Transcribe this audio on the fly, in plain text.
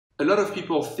A lot of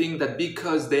people think that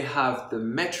because they have the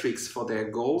metrics for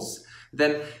their goals,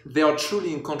 then they are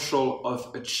truly in control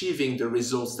of achieving the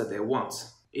results that they want.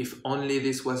 If only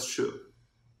this was true.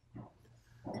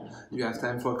 You have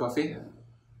time for coffee?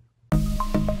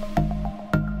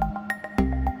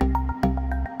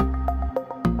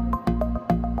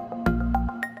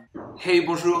 Hey,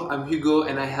 bonjour, I'm Hugo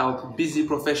and I help busy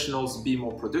professionals be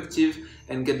more productive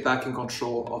and get back in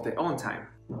control of their own time.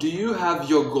 Do you have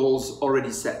your goals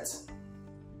already set?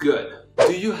 Good.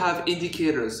 Do you have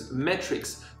indicators,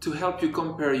 metrics to help you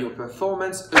compare your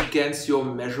performance against your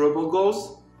measurable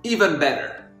goals? Even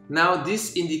better. Now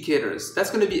these indicators, that's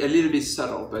going to be a little bit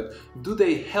subtle, but do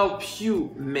they help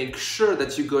you make sure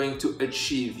that you're going to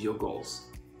achieve your goals?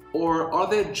 Or are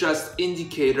they just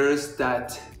indicators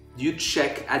that you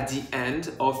check at the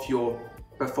end of your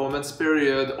performance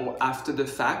period or after the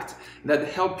fact that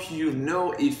help you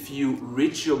know if you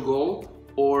reach your goal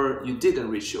or you didn't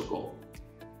reach your goal?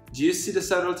 Do you see the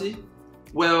subtlety?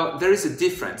 Well, there is a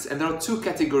difference, and there are two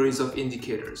categories of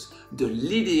indicators: the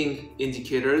leading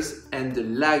indicators and the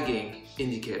lagging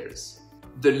indicators.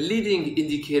 The leading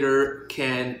indicator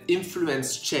can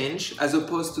influence change as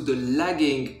opposed to the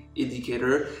lagging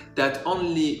indicator that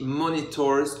only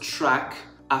monitors track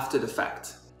after the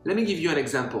fact. Let me give you an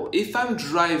example. If I'm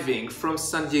driving from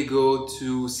San Diego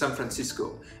to San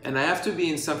Francisco and I have to be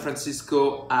in San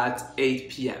Francisco at 8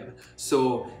 p.m.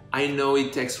 So I know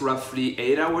it takes roughly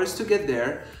 8 hours to get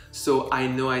there. So I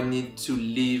know I need to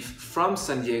leave from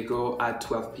San Diego at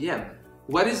 12 p.m.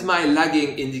 What is my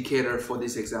lagging indicator for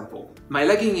this example? My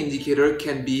lagging indicator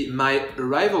can be my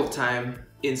arrival time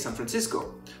in San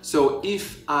Francisco. So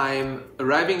if I'm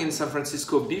arriving in San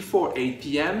Francisco before 8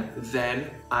 p.m.,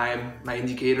 then my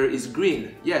indicator is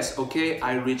green. Yes, okay,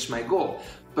 I reached my goal.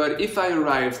 But if I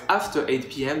arrived after 8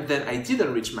 p.m., then I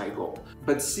didn't reach my goal.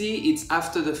 But see, it's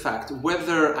after the fact.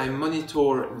 Whether I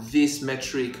monitor this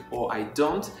metric or I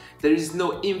don't, there is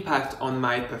no impact on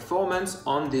my performance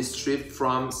on this trip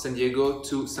from San Diego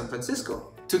to San Francisco.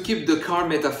 To keep the car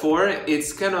metaphor,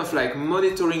 it's kind of like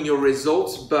monitoring your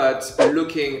results, but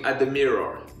looking at the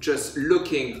mirror, just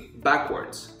looking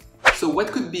backwards. So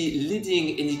what could be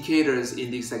leading indicators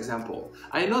in this example?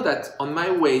 I know that on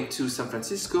my way to San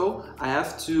Francisco, I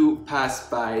have to pass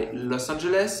by Los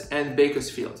Angeles and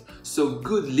Bakersfield. So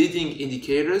good leading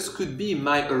indicators could be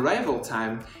my arrival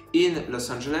time in Los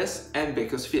Angeles and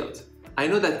Bakersfield. I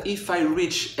know that if I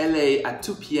reach LA at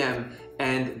 2 p.m.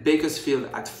 and Bakersfield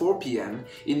at 4 p.m.,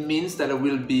 it means that I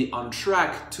will be on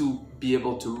track to be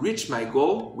able to reach my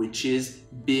goal, which is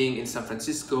being in San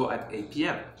Francisco at 8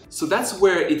 p.m. So that's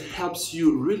where it helps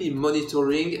you really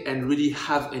monitoring and really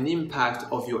have an impact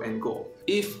of your end goal.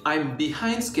 If I'm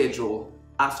behind schedule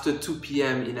after 2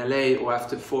 p.m. in LA or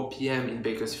after 4 p.m. in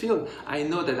Bakersfield, I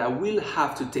know that I will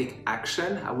have to take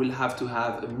action. I will have to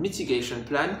have a mitigation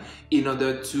plan in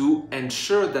order to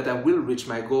ensure that I will reach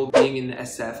my goal being in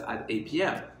SF at 8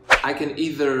 p.m. I can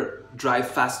either drive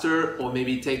faster or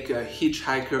maybe take a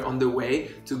hitchhiker on the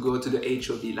way to go to the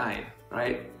HOV line,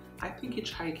 right? I think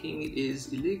hitchhiking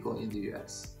is illegal in the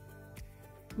US.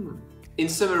 In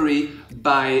summary,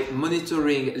 by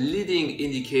monitoring leading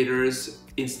indicators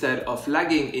instead of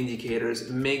lagging indicators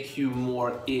make you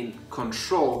more in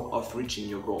control of reaching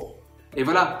your goal. Et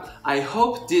voilà, I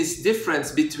hope this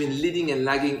difference between leading and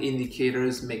lagging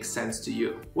indicators makes sense to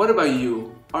you. What about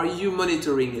you? Are you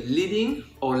monitoring leading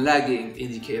or lagging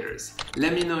indicators?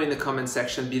 Let me know in the comment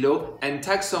section below and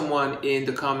tag someone in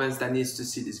the comments that needs to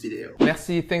see this video.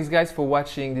 Merci, thanks guys for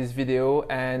watching this video,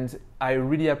 and I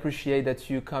really appreciate that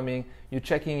you're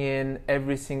checking in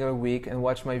every single week and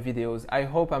watch my videos. I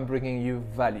hope I'm bringing you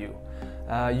value.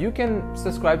 You can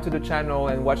subscribe to the channel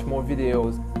and watch more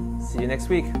videos. See you next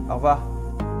week. Au revoir.